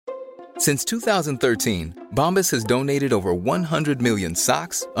Since 2013, Bombas has donated over 100 million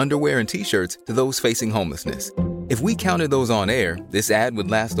socks, underwear, and T-shirts to those facing homelessness. If we counted those on air, this ad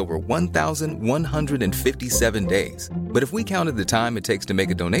would last over 1,157 days. But if we counted the time it takes to make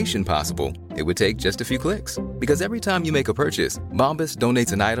a donation possible, it would take just a few clicks. Because every time you make a purchase, Bombas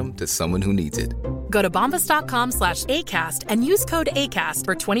donates an item to someone who needs it. Go to bombas.com/ACAST and use code ACAST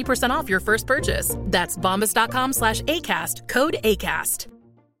for 20% off your first purchase. That's bombas.com/ACAST, code ACAST.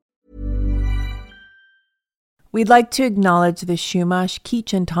 We'd like to acknowledge the Chumash,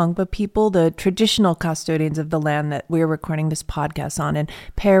 Kizh, and Tongva people, the traditional custodians of the land that we're recording this podcast on, and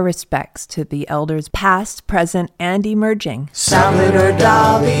pay our respects to the elders past, present, and emerging. Salvador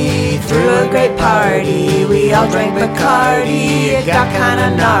Dali threw a great party. We all drank Bacardi. It got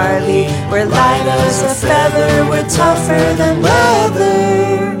kinda gnarly. We're light as a feather. We're tougher than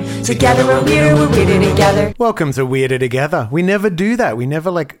leather. Together we're weirder together. Welcome to Weirder Together. We never do that. We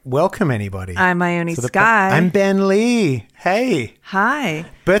never, welcome anybody. I'm Ione Skye. I'm Ben Lee. Hey. Hi.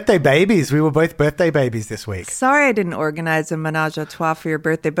 Birthday babies. We were both birthday babies this week. Sorry I didn't organize a menage a trois for your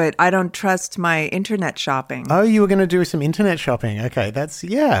birthday, but I don't trust my internet shopping. Oh, you were going to do some internet shopping. Okay, that's,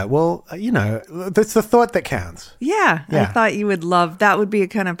 well, that's the thought that counts. Yeah, I thought you would love, that would be a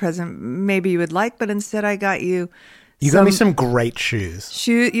kind of present maybe you would like, but instead I got you... You got me some great shoes.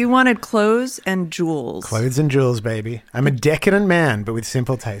 You wanted clothes and jewels. Clothes and jewels, baby. I'm a decadent man, but with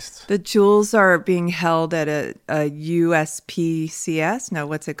simple tastes. The jewels are being held at a USPCS. No,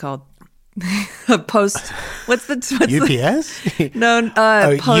 what's it called? A post. What's UPS?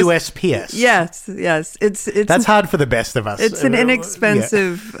 USPS. Yes. It's that's hard for the best of us. It's an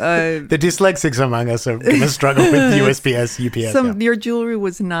inexpensive. The dyslexics among us are going to struggle with USPS, UPS. Your jewelry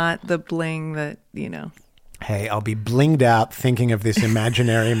was not the bling that Hey, I'll be blinged out thinking of this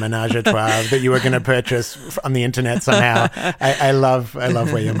imaginary menage a trois that you were going to purchase on the internet somehow. I love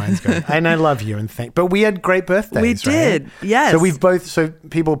where your mind's going. And I love you but we had great birthdays, We did, right? yes. So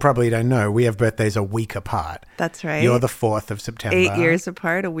people probably don't know, we have birthdays a week apart. That's right. You're the 4th of September. 8 years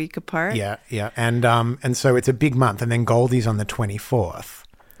apart, a week apart. Yeah. And so it's a big month. And then Goldie's on the 24th.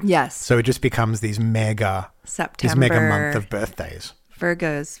 Yes. So it just becomes these mega month of birthdays.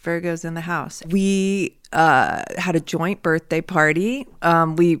 Virgos in the house. We had a joint birthday party.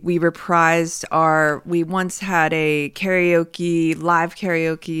 We reprised we once had a live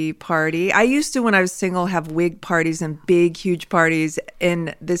karaoke party. I used to, when I was single, have wig parties and big, huge parties.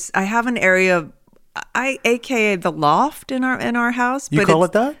 I have an area, AKA the loft in our house. You call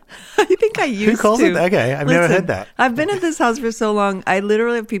it that? I think I used to. Who calls it? Okay, I've never heard that. I've been at this house for so long. I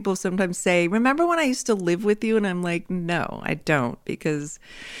literally have people sometimes say, "Remember when I used to live with you?" And I'm like, "No, I don't," because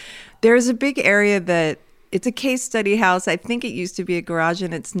there's a big area that it's a case study house. I think it used to be a garage,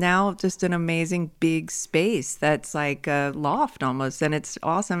 and it's now just an amazing big space that's like a loft almost, and it's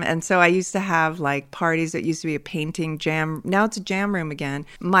awesome. And so I used to have parties that used to be a painting jam. Now it's a jam room again.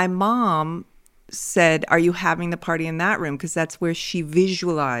 My mom said, "Are you having the party in that room?" Because that's where she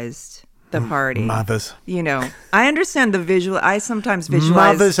visualized the party. Mothers. I understand the visual. I sometimes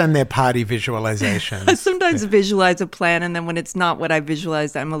visualize. Mothers and their party visualizations. I sometimes visualize a plan, and then when it's not what I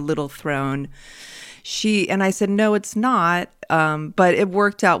visualized, I'm a little thrown. And I said, "No, it's not." But it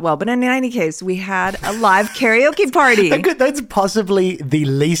worked out well. But in any case, we had a live karaoke party. That's possibly the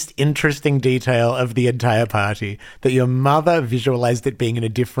least interesting detail of the entire party, that your mother visualized it being in a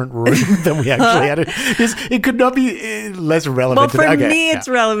different room than we actually had it. It could not be less relevant. Well, for me, it's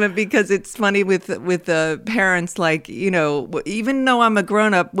relevant because it's funny with the parents, even though I'm a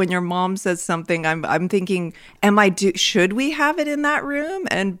grown-up, when your mom says something, I'm thinking, should we have it in that room?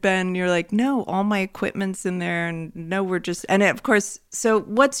 And Ben, you're like, "No, all my equipment's in there, and no, we're just..." And of course, so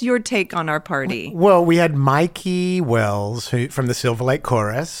what's your take on our party? Well, we had Mikey Wells from the Silver Lake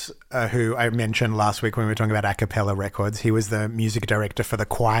Chorus, who I mentioned last week when we were talking about a cappella records. He was the music director for the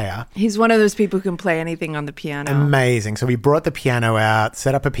choir. He's one of those people who can play anything on the piano. Amazing. So we brought the piano out,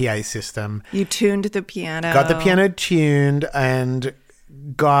 set up a PA system. You tuned the piano. Got the piano tuned and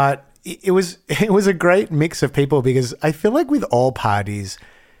it was a great mix of people, because I feel like with all parties,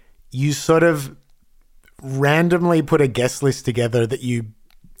 you sort of randomly put a guest list together that you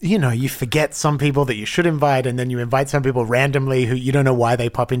forget some people that you should invite, and then you invite some people randomly who you don't know why they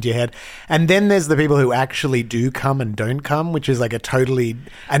pop into your head. And then there's the people who actually do come and don't come, which is like a totally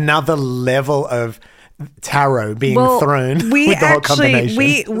another level of tarot being thrown with the whole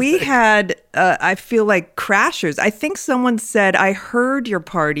combination. We had, I feel like, crashers. I think someone said, "I heard your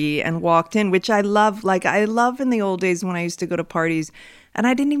party," and walked in, which I love. I love in the old days when I used to go to parties, and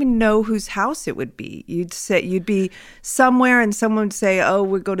I didn't even know whose house it would be. You'd be somewhere and someone would say, oh,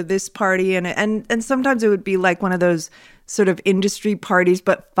 we'll go to this party. And sometimes it would be like one of those sort of industry parties,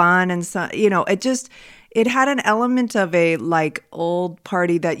 but fun. And so, it had an element of a like old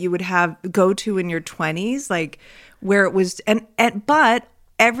party that you would go to in your 20s, like where it was, but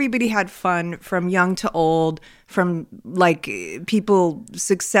everybody had fun from young to old, from like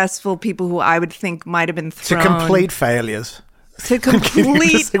successful people who I would think might have been thrown. To complete failures. To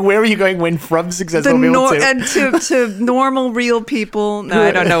complete. Where are you going when from successful people to? And to normal, real people. No,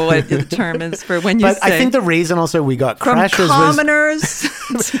 I don't know what the term is for when you but say. I think the reason also we got from crashes commoners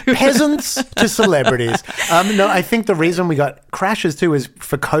was peasants to celebrities. No, I think the reason we got crashes too is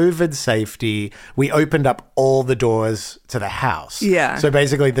for COVID safety, we opened up all the doors to the house. Yeah. So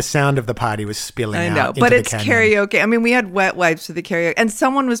basically the sound of the party was spilling out. I know, into but the it's canyon. karaoke. I mean, we had wet wipes for the karaoke, and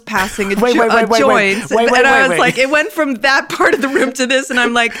someone was passing a Wait, joint, and I was wait. like, it went from that part of the room to this, and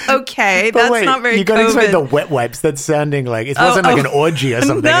I'm like, okay, But that's not very you got to COVID. explain the wet wipes. That's sounding like it wasn't like an orgy or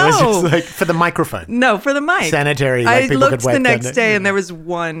something. No. It was just like for the microphone. No, for the mic. Sanitary. Like I people looked could wipe the next their- day, and there was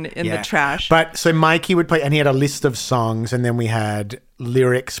one in the trash. But so Mikey would play, and he had a list of songs, and then we had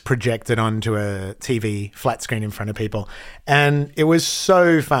lyrics projected onto a TV flat screen in front of people, and it was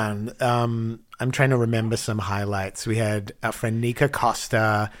so fun. I'm trying to remember some highlights. We had our friend Nika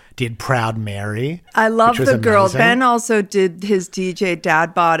Costa did Proud Mary. I love which was the girl. amazing. Ben also did his DJ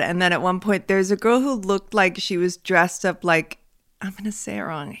dad bod, and then at one point there's a girl who looked like she was dressed up like, I'm gonna say it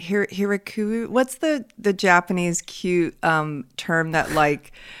wrong. Hiraku. What's the Japanese cute term that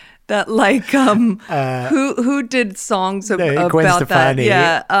who did songs Gwen about that? Stefani,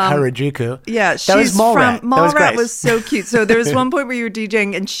 Yeah, Harajuku. yeah. That was She's Mallrat. from That was Mallrat. Grace. Was so cute. So there was one point where you were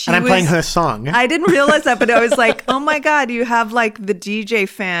DJing, and she And I'm was playing her song. I didn't realize that, but I was like, oh my God, you have like the DJ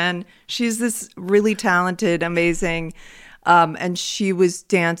fan. She's this really talented, amazing. And she was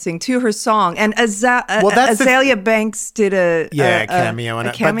dancing to her song. And Azalea Banks did a cameo on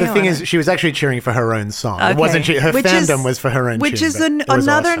it. But the thing is, she was actually cheering for her own song. It wasn't her fandom was for her own which tune, is but it was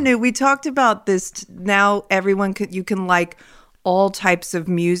another awesome. new. We talked about this. Now everyone you can like all types of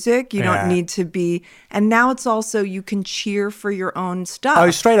music. You don't need to be. And now it's also you can cheer for your own stuff.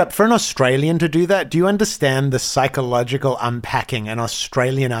 Oh, straight up. For an Australian to do that, do you understand the psychological unpacking an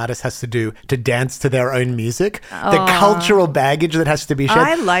Australian artist has to do to dance to their own music? The cultural baggage that has to be shared.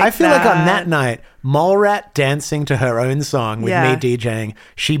 I feel like on that night, Mallrat dancing to her own song with me DJing,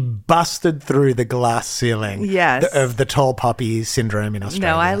 she busted through the glass ceiling of the tall poppy syndrome in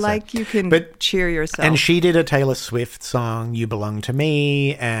Australia. No, I like you can cheer yourself. And she did a Taylor Swift song, You Belong to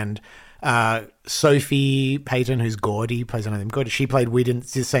Me, and Sophie Payton, who's Gordy, plays one of them. Gordy, she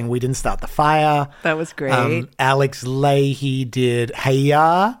sang We Didn't Start the Fire. That was great. Alex Leahy did Hey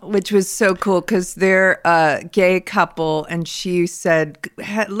Ya. Which was so cool because they're a gay couple, and she said,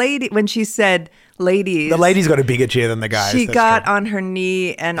 when she said ladies. The ladies got a bigger cheer than the guys. She got on her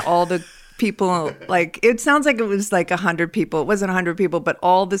knee, and all the people, like, it sounds like it was like 100 people. It wasn't 100 people, but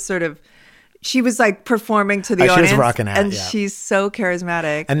all this sort of, she was like performing to the audience. She was rocking out, and she's so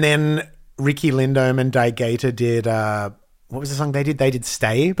charismatic. And then Ricky Lindome and Di Gator did, what was the song they did? They did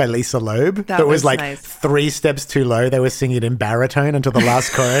Stay by Lisa Loeb. That was like nice. 3 steps too low. They were singing it in baritone until the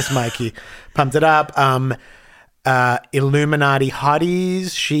last chorus. Mikey pumped it up. Illuminati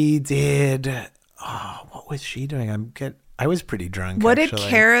Hotties. She did, what was she doing? I was pretty drunk, What actually.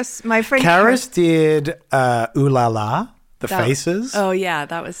 did Karis, my friend Karis did Ooh La La, The Faces. Oh, yeah,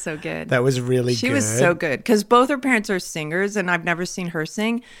 that was so good. That was really good. She was so good because both her parents are singers, and I've never seen her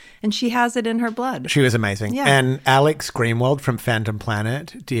sing, and she has it in her blood. She was amazing. Yeah. And Alex Greenwald from Phantom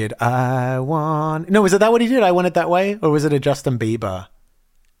Planet did was it that what he did? I Want It That Way? Or was it a Justin Bieber?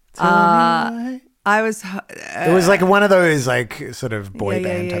 I was... it was like one of those like sort of boy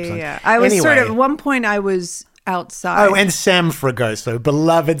band type songs. Yeah. I was Anyway. at one point I was outside. Oh, and Sam Fragoso,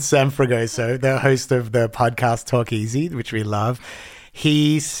 beloved Sam Fragoso, the host of the podcast Talk Easy, which we love.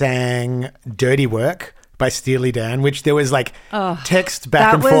 He sang Dirty Work by Steely Dan, which there was like text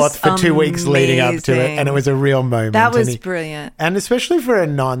back that and forth for was 2 weeks leading up to it. amazing. And it was a real moment. That was And brilliant. And especially for a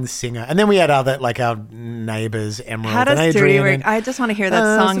non-singer. And then we had other, like our neighbors, Emerald How does and Dirty Adrian. Work? I just want to hear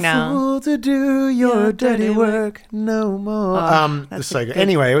that song now. Fool to do your dirty work no more. that's so a good. good-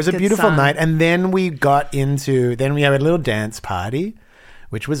 Anyway, it was a good beautiful song. night. And then we had a little dance party,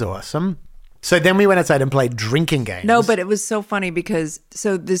 which was awesome. So then we went outside and played drinking games. No, but it was so funny because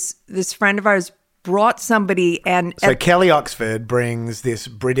this friend of ours brought somebody and So Kelly Oxford brings this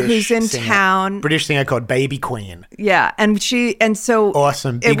British who's in singer, town. British singer called Baby Queen. Yeah, and so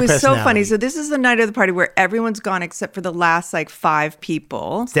Awesome, big it was so funny. personality. So this is the night of the party where everyone's gone except for the last like 5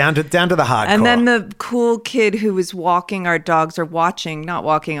 people. Down to the hardcore. And then the cool kid who was walking our dogs or not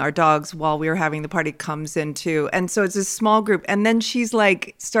walking our dogs while we were having the party comes in too. And so it's a small group. And then she's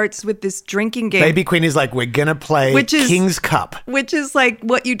like, starts with this drinking game. Baby Queen is like, we're going to play Which is- King's Cup Which is like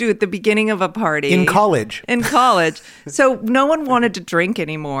what you do at the beginning of a party. in college. In college. So no one wanted to drink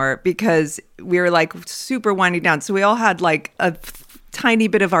anymore because we were like super winding down. So we all had like a tiny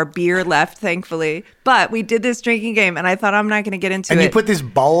bit of our beer left, thankfully. But we did this drinking game and I thought I'm not going to get into And it. you put this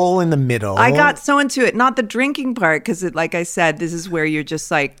bowl in the middle. I got so into it, not the drinking part, because like I said, this is where you're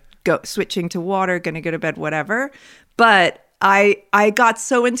just like switching to water, going to go to bed, whatever. But I got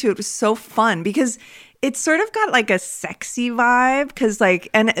so into it. It was so fun because it's sort of got like a sexy vibe because like,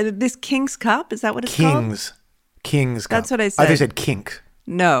 and this King's Cup, is that what it's called? King's Cup. That's what I I said. think said kink.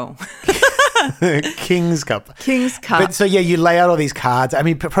 No. King's Cup. King's Cup. But so, yeah, you lay out all these cards. I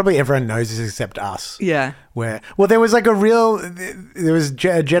mean, probably everyone knows this except us. Yeah. There was like there was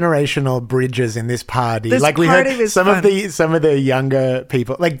generational bridges in this party. This like we party heard was some fun. of the younger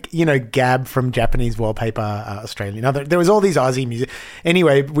people, like, you know, Gab from Japanese Wallpaper Australian. There was all these Aussie music.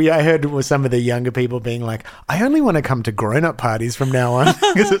 Anyway, I heard was some of the younger people being like, I only want to come to grown-up parties from now on.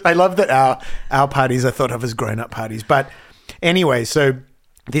 Because I love that our parties are thought of as grown-up parties. But anyway, so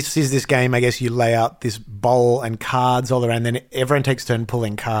this is this game, I guess you lay out this bowl and cards all around, then everyone takes turn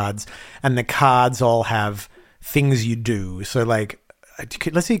pulling cards, and the cards all have things you do. So like,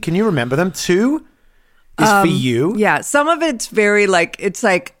 let's see, can you remember them? 2 is for you. Yeah, some of it's very like, it's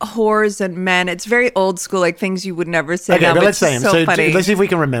like whores and men. It's very old school, like things you would never say. Okay, now, but let's say them. So funny. let's see if we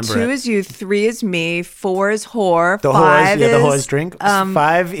can remember 2 it. is you, 3 is me, 4 is whore, The 5 whores, is the whores drink.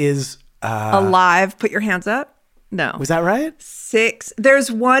 5 is, alive. Put your hands up. No. was that right? 6.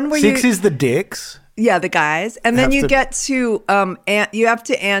 There's one where 6 is the dicks. yeah, the guys, and then Have you to- get to you have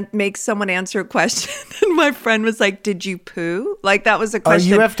to make someone answer a question. And my friend was like, "Did you poo?" Like that was a question.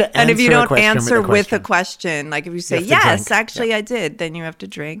 you have to and if you answer a don't question with answer a with a question. question, like if you say have to yes, drink. actually I did, then you have to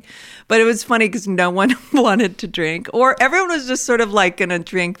drink. But it was funny because no one wanted to drink, or everyone was just sort of like gonna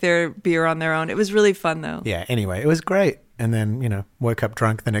drink their beer on their own. It was really fun though. Yeah, anyway, it was great. And then, you know, woke up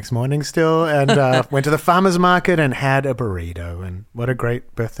drunk the next morning still and went to the farmer's market and had a burrito. And what a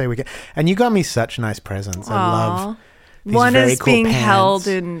great birthday weekend. And you got me such nice presents. I love these One very is cool being pants. held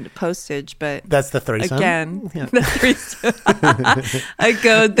in postage, but That's the threesome. again, the threesome. I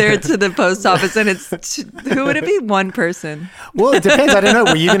go there to the post office, and it's who would it be? One person, Well, it depends. I don't know.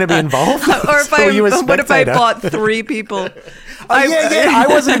 Were you going to be involved? or if were you a what if I spectator? bought 3 people? I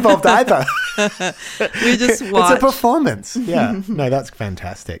wasn't involved either. We just It's watched. a performance. Yeah. No, that's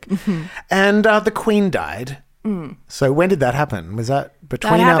fantastic. And the Queen died. So when did that happen? Was that that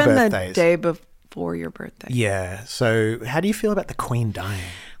between our happened birthdays? the day before your birthday. Yeah. So how do you feel about the Queen dying?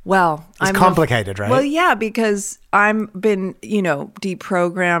 Well, It's complicated, right? Well, yeah, because I've been,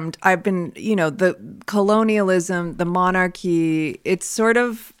 deprogrammed. I've been, the colonialism, the monarchy, it's sort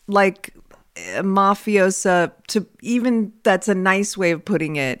of like mafiosa that's a nice way of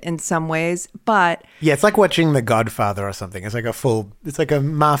putting it in some ways, but Yeah, it's like watching The Godfather or something. It's like a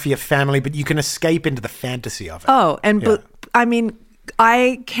mafia family, but you can escape into the fantasy of it. but I mean,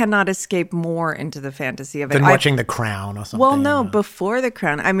 I cannot escape more into the fantasy of it. Than watching The Crown or something. Well, no, before The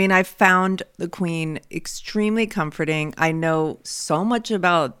Crown. I mean, I found the Queen extremely comforting. I know so much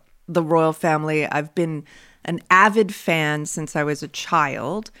about the royal family. I've been an avid fan since I was a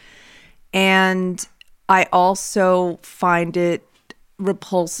child. And I also find it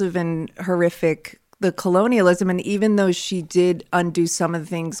repulsive and horrific, the colonialism. And even though she did undo some of the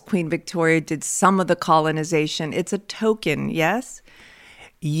things, Queen Victoria did some of the colonization, it's a token, yes?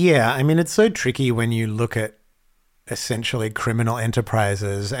 Yeah, I mean, it's so tricky when you look at essentially criminal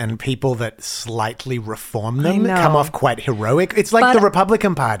enterprises and people that slightly reform them know. come off quite heroic. It's like the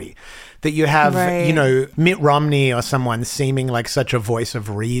Republican Party that you have, Right. Mitt Romney or someone seeming like such a voice of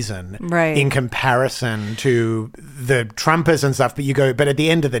reason Right. in comparison to the Trumpers and stuff. But at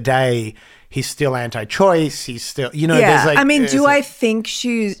the end of the day, he's still anti-choice. He's still, there's like... I mean, there's do a- I think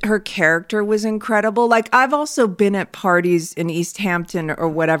her character was incredible? Like, I've also been at parties in East Hampton or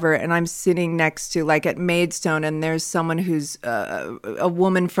whatever, and I'm sitting next to, like, at Maidstone, and there's someone who's a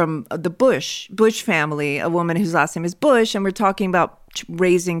woman from the Bush family, a woman whose last name is Bush, and we're talking about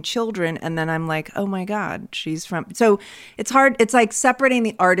raising children, and then I'm like, oh my God, she's from... So it's hard. It's like separating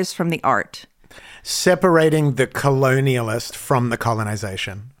the artist from the art. Separating the colonialist from the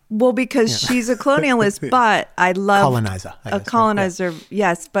colonization. Well, because she's a colonialist, but I love Colonizer, I a guess, colonizer.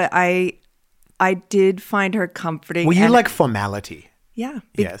 Yes, but I I did find her comforting. Well, you and- like formality. Yeah.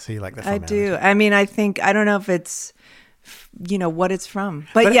 Yeah, so you like the I formality. do. I mean, I don't know if it's, what it's from.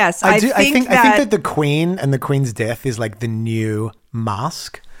 But yes, I think that the Queen and the Queen's death is like the new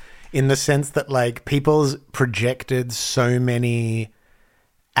mask, in the sense that like people's projected so many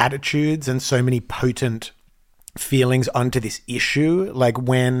attitudes and so many potent feelings onto this issue, like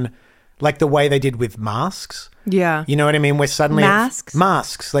the way they did with masks. Yeah. You know what I mean? Where suddenly Masks,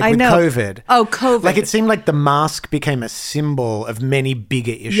 like I with know. COVID. Oh, COVID. Like it seemed like the mask became a symbol of many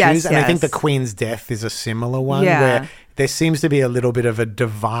bigger issues. Yes, and I think the yes. Queen's death is a similar one, Yeah. where there seems to be a little bit of a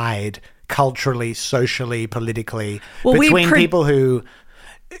divide culturally, socially, politically between people who,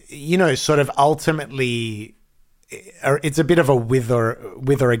 sort of ultimately, it's a bit of a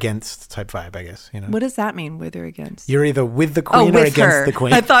wither against type vibe, I guess. What does that mean, wither against? You're either with the Queen or with against her. the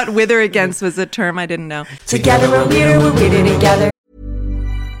Queen. I thought wither against was a term I didn't know. Together we're weirder together.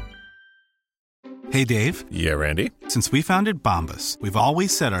 Hey, Dave. Yeah, Randy. Since we founded Bombas, we've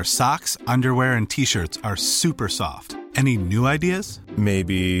always said our socks, underwear, and T-shirts are super soft. Any new ideas?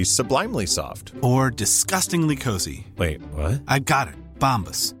 Maybe sublimely soft. Or disgustingly cozy? Wait, what? I got it.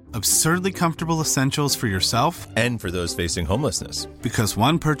 Bombas. Absurdly comfortable essentials for yourself And for those facing homelessness. because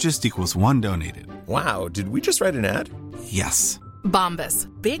one purchased equals one donated. Wow, did we just write an ad? Yes. Bombas.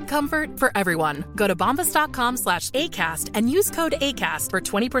 Big comfort for everyone. Go to bombas.com/ACAST and use code ACAST for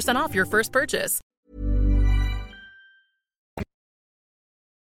 20% off your first purchase.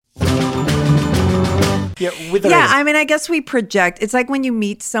 Yeah, I mean, I guess we project. It's like when you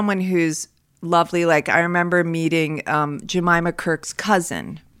meet someone who's lovely. Like I remember meeting Jemima Kirk's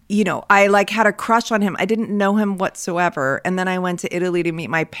cousin. I like had a crush on him. I didn't know him whatsoever. And then I went to Italy to meet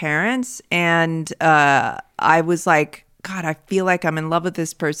my parents. And I was like, God, I feel like I'm in love with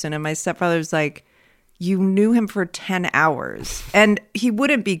this person. And my stepfather was like, you knew him for 10 hours and he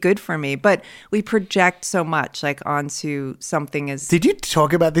wouldn't be good for me. But we project so much like onto something as Did you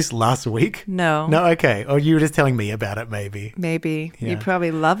talk about this last week? No. No, okay. Or you were just telling me about it, maybe. maybe. Yeah. You probably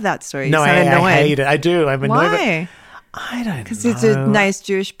love that story. No, You I sound annoyed. hate it. I do. I'm annoyed. Why? I don't know. Because it's a nice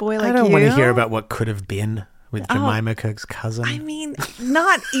Jewish boy like you. I don't want to hear about what could have been with Jemima Kirk's cousin. I mean,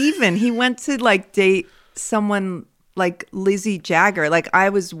 not even. He went to like date someone like Lizzie Jagger. Like I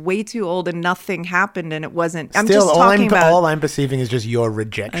was way too old and nothing happened and it wasn't. I'm Still, just talking about. all I'm perceiving is just your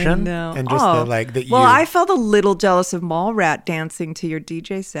rejection. No. And just that you. Well, I felt a little jealous of Mallrat dancing to your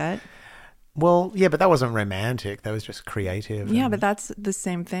DJ set. Well, yeah, but that wasn't romantic. That was just creative. Yeah, and but that's the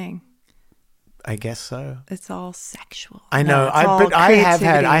same thing. I guess so. It's all sexual. I know. No, it's all I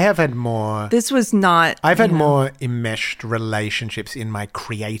creativity. have had more. This was not. I've had more enmeshed relationships in my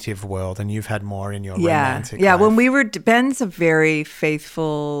creative world, and you've had more in your romantic Yeah, life. when we were, Ben's a very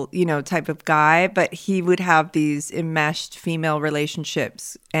faithful, type of guy, but he would have these enmeshed female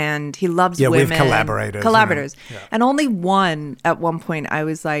relationships and he loves women. with collaborators. Collaborators. And only one at one point I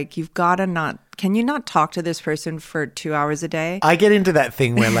was like, can you not talk to this person for 2 hours a day? I get into that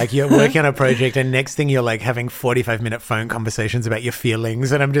thing where like you're working on a project and next thing you're like having 45-minute phone conversations about your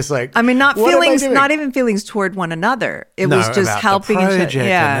feelings, and I'm just like, I mean, not what am I feelings, doing? not even feelings toward one another. It No, was just about the helping each other. project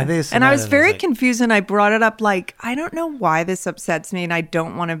Yeah. and this And and I that, was and very it's like- confused and I brought it up like, I don't know why this upsets me and I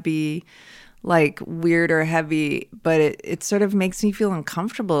don't want to be like weird or heavy, but it sort of makes me feel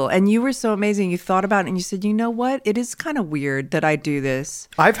uncomfortable. And you were so amazing. You thought about it and you said, you know what? It is kind of weird that I do this.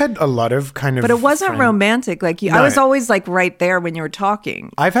 I've had a lot of kind of But it wasn't romantic. Like I No. was always like right there when you were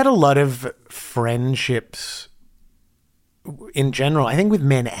talking. I've had a lot of friendships in general, I think with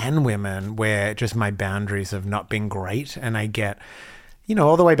men and women, where just my boundaries have not been great, and I get,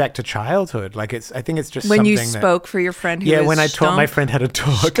 all the way back to childhood. Like I think it's just When you something that- spoke for your friend who Yeah, was when I taught my friend how to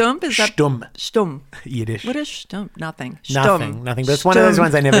talk. Stump? Is that Stum. Stum. Yiddish. What is stump? Nothing. Nothing. But it's one of those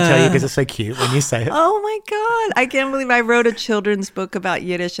ones I never tell you because it's so cute when you say it. Oh my God. I can't believe I wrote a children's book about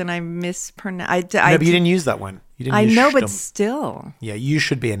Yiddish and I mispronounced. No, but you didn't use that one. You didn't I use know, but stum. still. Yeah, you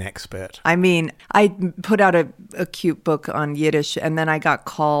should be an expert. I mean, I put out a cute book on Yiddish and then I got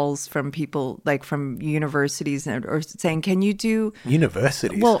calls from people like from universities or saying, can you do...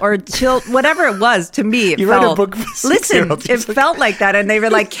 Universities. Well, or whatever it was to me. It You felt, wrote a book for Listen, 6-year-olds. it felt like that. And they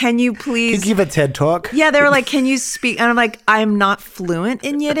were like, can you Can please... you give a TED talk? Yeah, they were like, can you speak? And I'm like, I'm not fluent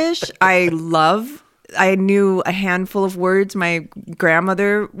in Yiddish. I knew a handful of words. My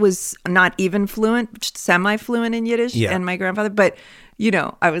grandmother was not even fluent, semi-fluent in Yiddish, Yeah. and my grandfather. But,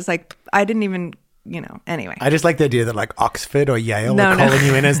 I was like, I didn't even anyway. I just like the idea that like Oxford or Yale No, are no. calling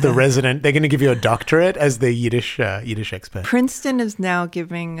you in as the resident. They're going to give you a doctorate as the Yiddish expert. Princeton is now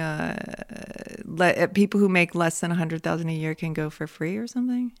giving people who make less than $100,000 a year can go for free or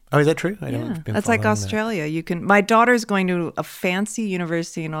something. Oh, is that true? Yeah, that's like Australia. You can. My daughter's going to a fancy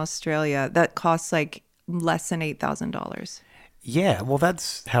university in Australia that costs like less than $8,000. Yeah, well,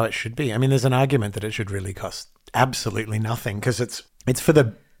 that's how it should be. I mean, there's an argument that it should really cost absolutely nothing because it's for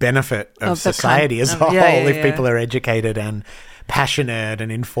the benefit of society as a whole if people are educated and passionate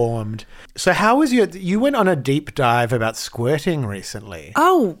and informed. So how was you went on a deep dive about squirting recently.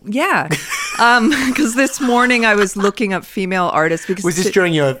 Oh, yeah. Because this morning I was looking up female artists. Because Was this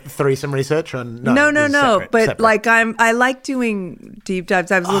during your threesome research? Or no. No. Separate, but separate. like I like doing deep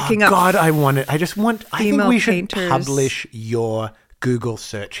dives. I was looking up. God, I think we should painters. publish your Google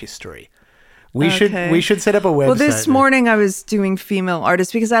search history. We should set up a website. Well, this morning I was doing female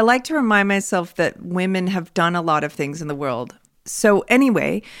artists because I like to remind myself that women have done a lot of things in the world. So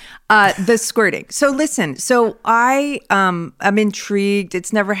anyway, the squirting. So listen, so I'm intrigued.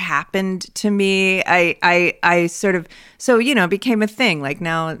 It's never happened to me. I sort of, so, it became a thing. Like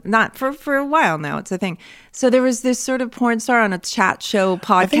now, not for a while now, it's a thing. So there was this sort of porn star on a chat show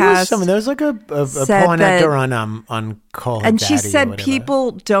podcast. I think there was like a porn actor on Call Her and she Daddy or said whatever.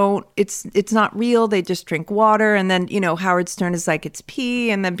 people don't, it's not real. They just drink water. And then, Howard Stern is like, it's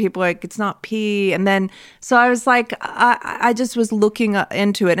pee. And then people are like, it's not pee. And then, so I was like, I just was looking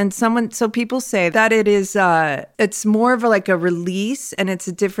into it. And so people say that it is, it's more of like a release and it's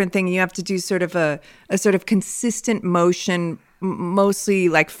a different thing. You have to do sort of a sort of consistent motion, mostly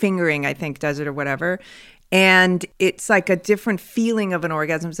like fingering, I think does it or whatever. And it's like a different feeling of an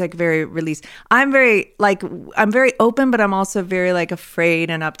orgasm. It's like very release. I'm very open, but I'm also very like afraid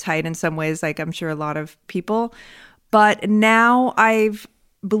and uptight in some ways, like I'm sure a lot of people. But now I've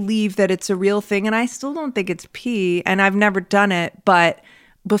believed that it's a real thing, and I still don't think it's pee, and I've never done it. But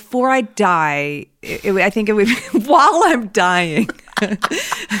before I die, I think it would be while I'm dying. I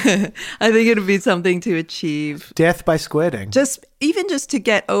think it would be something to achieve. Death by squirting. Just to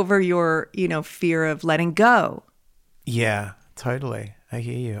get over your, fear of letting go. Yeah, totally. I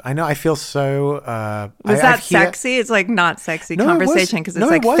hear you. I know. I feel so. Was that sexy? It's like not sexy conversation because it's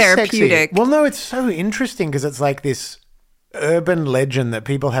like therapeutic. Sexy. Well, no, it's so interesting because it's like this urban legend that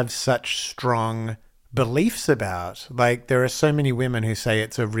people have such strong beliefs about. Like there are so many women who say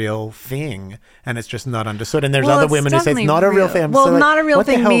it's a real thing and it's just not understood, and there's other women who say it's not a real thing. Well, not a real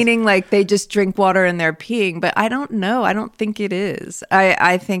thing meaning like they just drink water and they're peeing, but I don't know. I don't think it is.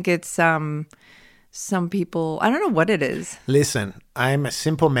 I think it's some people, I don't know what it is. Listen, I'm a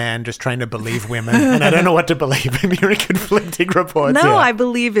simple man just trying to believe women, and I don't know what to believe. I'm hearing conflicting reports. No,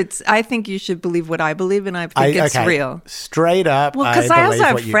 here. I think you should believe what I believe, and I think it's real. Straight up. Well, because I also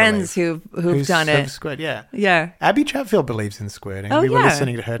have friends who've done it. Squirt, yeah. Yeah. Abby Chatfield believes in squirting. Oh, we were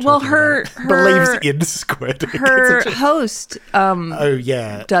listening to her talking her believes in squirting. Her host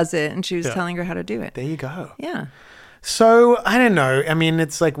does it, and she was Yeah. telling her how to do it. There you go. Yeah. So, I don't know. I mean,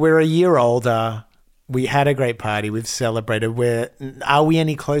 it's like we're a year older. We had a great party. We've celebrated. Are we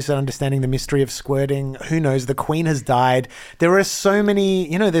any closer to understanding the mystery of squirting? Who knows? The Queen has died. There are so many,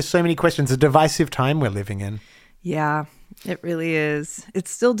 there's so many questions. A divisive time we're living in. Yeah, it really is. It's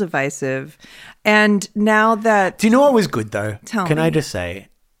still divisive. And now that... Do you know what was good, though? Can me. I just say,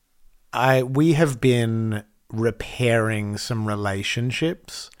 we have been repairing some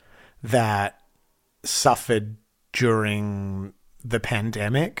relationships that suffered during the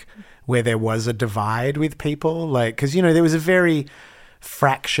pandemic, where there was a divide with people, like, because, there was a very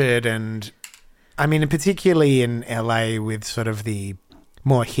fractured and, I mean, particularly in LA with sort of the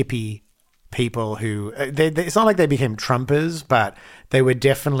more hippie people who, it's not like they became Trumpers, but they were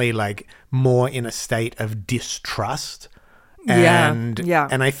definitely like more in a state of distrust. And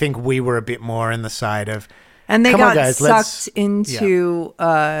I think we were a bit more in the side of, and they got guys, sucked into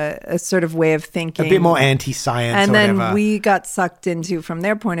a sort of way of thinking. A bit more anti-science and or then whatever. We got sucked into, from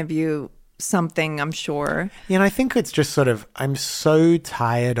their point of view, something, I'm sure. Yeah, and I think it's just sort of, I'm so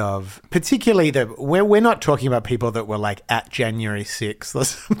tired of, particularly we're not talking about people that were like at January 6th or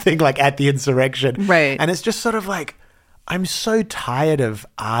something, like at the insurrection. Right. And it's just sort of like, I'm so tired of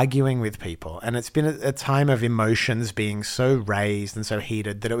arguing with people, and it's been a time of emotions being so raised and so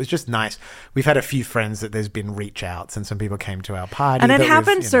heated that it was just nice. We've had a few friends that there's been reach outs, and some people came to our party. And it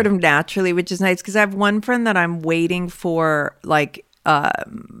happened sort of naturally, which is nice, because I have one friend that I'm waiting for, like,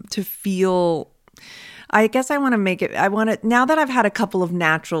 to feel... I guess I want to make it... now that I've had a couple of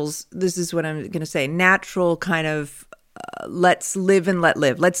naturals, this is what I'm going to say, natural kind of let's live and let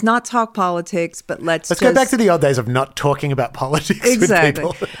live. Let's not talk politics, but let's go back to the old days of not talking about politics exactly.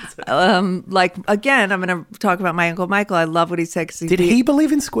 with people. Like, again, I'm going to talk about my Uncle Michael. I love what he said. Did he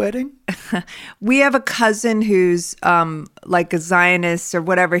believe in squirting? We have a cousin who's like a Zionist or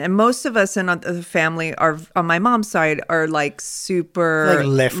whatever. And most of us in the family are, on my mom's side, are like super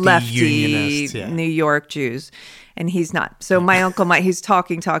like lefty unionists, yeah. New York Jews. And he's not. So my uncle, he's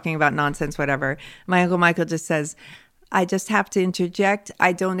talking about nonsense, whatever. My Uncle Michael just says, I just have to interject.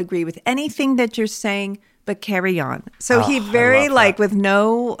 I don't agree with anything that you're saying, but carry on. So he very like with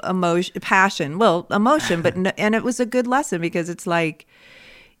no emotion, but and it was a good lesson because it's like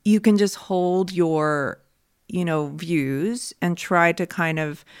you can just hold your, views and try to kind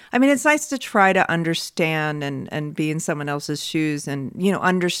of, it's nice to try to understand and be in someone else's shoes and,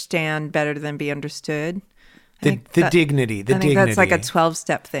 understand better than be understood. The dignity. I think that's like a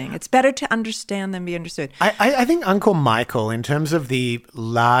 12-step thing. It's better to understand than be understood. I think Uncle Michael, in terms of the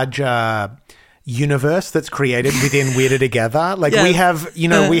larger universe that's created within Weirded Together, like we have,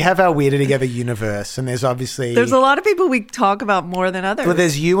 we have our Weirded Together universe, and there's obviously... There's a lot of people we talk about more than others. Well,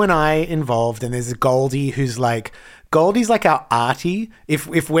 there's you and I involved, and there's Goldie who's like... Goldie's like our Artie.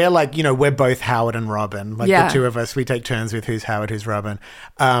 If we're like, we're both Howard and Robin. Like the two of us, we take turns with who's Howard, who's Robin.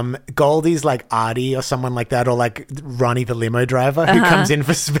 Goldie's like Artie or someone like that, or like Ronnie the limo driver who comes in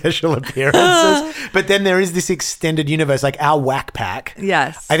for special appearances. But then there is this extended universe, like our Whack Pack.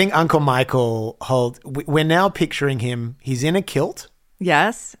 Yes. I think Uncle Michael we're now picturing him. He's in a kilt.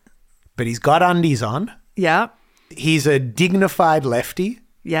 Yes. But he's got undies on. Yeah. He's a dignified lefty.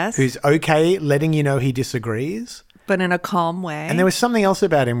 Yes. Who's okay letting you know he disagrees. But in a calm way. And there was something else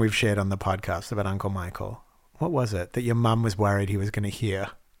about him we've shared on the podcast about Uncle Michael. What was it that your mum was worried he was going to hear?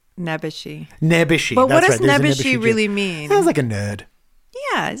 Nebbishy. But what does nebbishy really mean? Sounds like a nerd.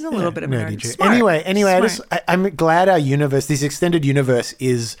 Yeah, he's a little bit of a nerd. Smart. Anyway, I'm glad our universe, this extended universe,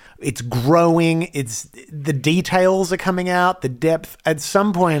 it's growing. The details are coming out, the depth. At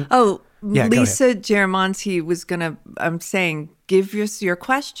some point... Oh, yeah, Lisa Geramonti was going to, I'm saying, give us your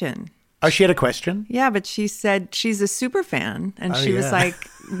question. Oh, she had a question? Yeah, but she said she's a super fan, and she was like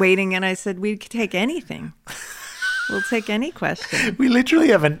waiting, and I said, we could take anything. We'll take any question. We literally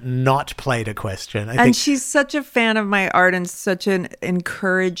haven't not played a question. I think she's such a fan of my art and such an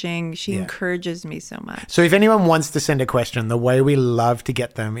she encourages me so much. So if anyone wants to send a question, the way we love to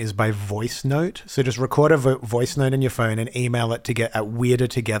get them is by voice note. So just record a voice note on your phone and email it at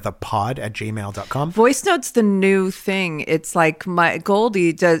weirdertogetherpod@gmail.com. Voice note's the new thing. It's like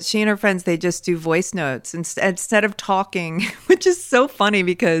Goldie does. She and her friends, they just do voice notes instead of talking, which is so funny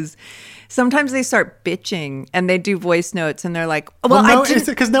because sometimes they start bitching and they do voice notes and they're like,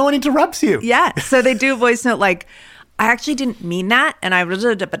 because no one interrupts you. Yeah. So they do a voice note like, I actually didn't mean that. And and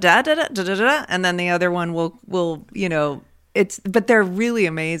then the other one will, but they're really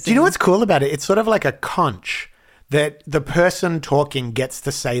amazing. Do you know what's cool about it? It's sort of like a conch that the person talking gets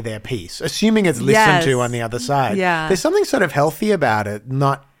to say their piece, assuming it's listened to on the other side. Yeah. There's something sort of healthy about it,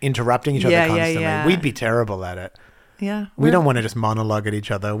 not interrupting each other constantly. Yeah. We'd be terrible at it. Yeah. We don't want to just monologue at each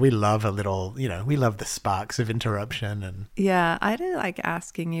other. We love a little, we love the sparks of interruption. And yeah, I do like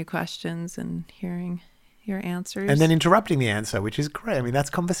asking you questions and hearing your answers. And then interrupting the answer, which is great. I mean, that's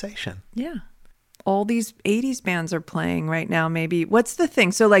conversation. Yeah. All these 80s bands are playing right now, maybe. What's the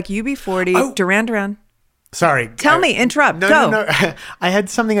thing? So like UB40, Duran Duran. Sorry. Tell me, interrupt. Go. No. I had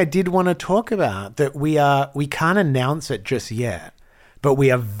something I did want to talk about that we can't announce it just yet, but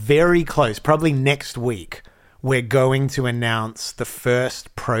we are very close, probably next week. We're going to announce the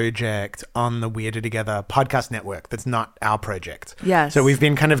first project on the Weirded Together podcast network that's not our project. Yes. So we've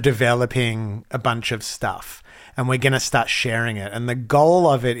been kind of developing a bunch of stuff and we're going to start sharing it. And the goal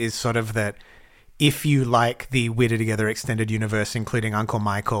of it is sort of that if you like the Weirded Together extended universe, including Uncle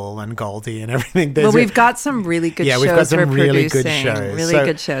Michael and Goldie and everything. We've got some really good shows. Yeah, we've got some really good shows.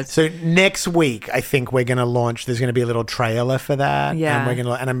 Good shows. So next week, I think we're going to launch, there's going to be a little trailer for that. Yeah.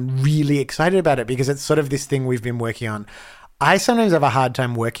 And I'm really excited about it because it's sort of this thing we've been working on. I sometimes have a hard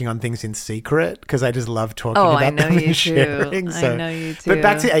time working on things in secret because I just love talking about them and sharing. I know you too. But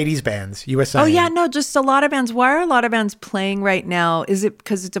back to 80s bands, you were saying. Oh, yeah, no, just a lot of bands. Why are a lot of bands playing right now? Is it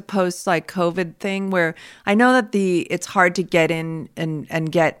because it's a post-COVID thing where I know that it's hard to get in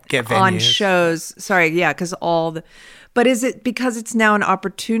and get on shows. Sorry, yeah, because but is it because it's now an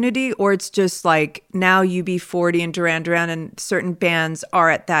opportunity or it's just like now UB40 and Duran Duran and certain bands are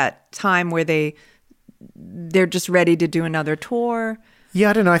at that time where they're just ready to do another tour? Yeah,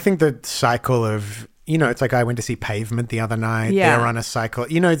 I don't know. I think the cycle of, it's like I went to see Pavement the other night. Yeah. They're on a cycle.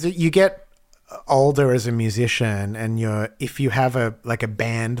 You get older as a musician and if you have a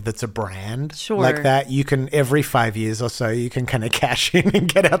band that's a brand Sure. like that, you can every 5 years or so you can kind of cash in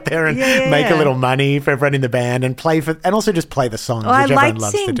and get out there and make a little money for everyone in the band and also just play the songs, Well, I which everyone like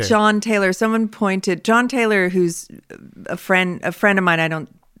loves to seeing do. John Taylor. John Taylor, who's a friend of mine.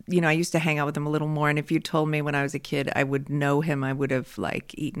 I used to hang out with him a little more. And if you told me when I was a kid I would know him, I would have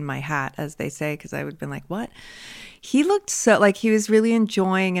like eaten my hat, as they say, because I would have been like, what? He looked so like he was really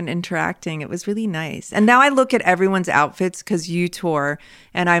enjoying and interacting. It was really nice. And now I look at everyone's outfits because you tour,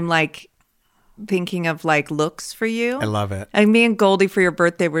 and I'm like thinking of like looks for you. I love it. And me and Goldie for your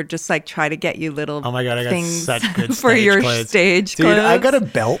birthday were just like try to get you little Oh my God, I got things such good for stage your clothes. stage Dude, clothes. I got a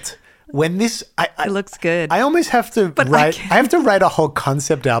belt. When this, It looks good. I almost have to But I have to write a whole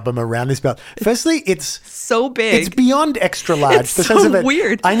concept album around this belt. Firstly, it's so big. It's beyond extra large. It's The so sense of it,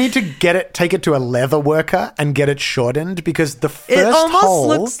 weird. I need to take it to a leather worker and get it shortened because the first It almost hole,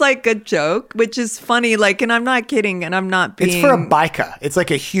 looks like a joke, which is funny. Like, and I'm not kidding, and I'm not being. it's for a biker. It's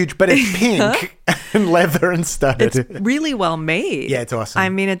like a huge, but it's pink and leather and studded. It's really well made. Yeah, it's awesome. I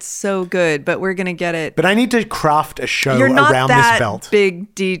mean, it's so good. But we're gonna get it. But I need to craft a show You're not around that this belt.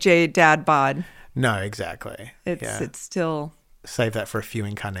 big DJ dad bod. No, exactly. It's still Save that for a few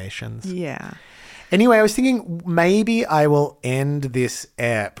incarnations. yeah. Anyway, I was thinking maybe I will end this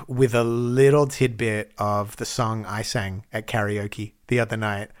ep with a little tidbit of the song I sang at karaoke the other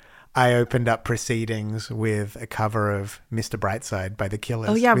night. I opened up proceedings with a cover of Mr. Brightside by The Killers.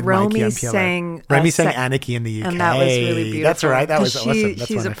 Oh yeah, with Romy Mikey Ampiello. sang. Romy sang Anarchy in the UK. and that was really beautiful. That's right. That was 'Cause awesome. That's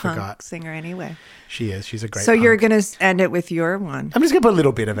she's one a I punk forgot. singer anyway. She is. She's a great So you're punk. gonna end it with your one. I'm just going to put a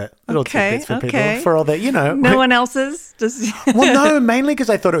little bit of it. Little Okay, tidbits for okay. people. For all that, No one else's. Just Well, no, mainly because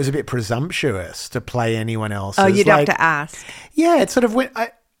I thought it was a bit presumptuous to play anyone else's. Oh, you'd have to ask. Yeah, it's sort of when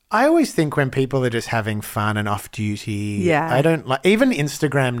I always think when people are just having fun and off duty. Yeah. I don't like even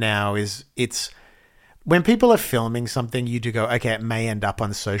Instagram now it's when people are filming something, you do go, okay, it may end up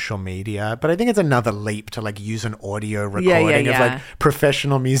on social media, but I think it's another leap to like use an audio recording of like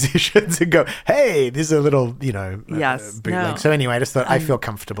professional musicians and go, hey, this is a little, Yes, bootleg. no. So anyway, I just thought I feel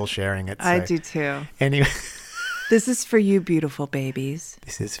comfortable sharing it. I so. do too. Anyway, This is for you, beautiful babies.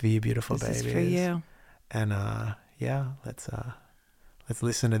 this is for you, beautiful This babies. is for you. And yeah, let's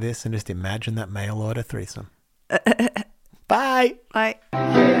listen to this and just imagine that mail order threesome. Bye. Bye.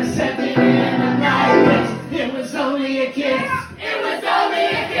 It was only a kiss. It was only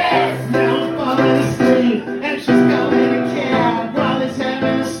a kiss. Now I'm falling asleep, and she's going to cab while he's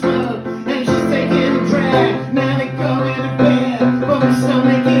having a smoke, and she's taking a drag. Now they're going to bed, but my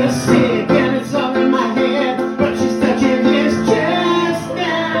stomach is sick, and it's all in my head. But she's touching his chest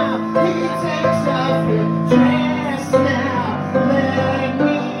now. He takes off his dress now. Let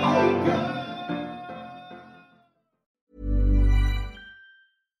me go.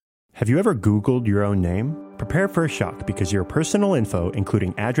 Have you ever Googled your own name? Prepare for a shock because your personal info,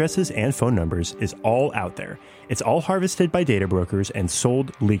 including addresses and phone numbers, is all out there. It's all harvested by data brokers and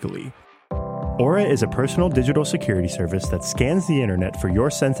sold legally. Aura is a personal digital security service that scans the internet for your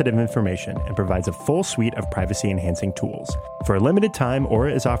sensitive information and provides a full suite of privacy-enhancing tools. For a limited time,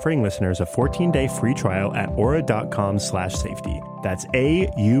 Aura is offering listeners a 14-day free trial at aura.com/safety. That's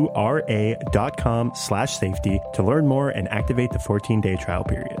AURA.com/safety to learn more and activate the 14-day trial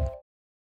period.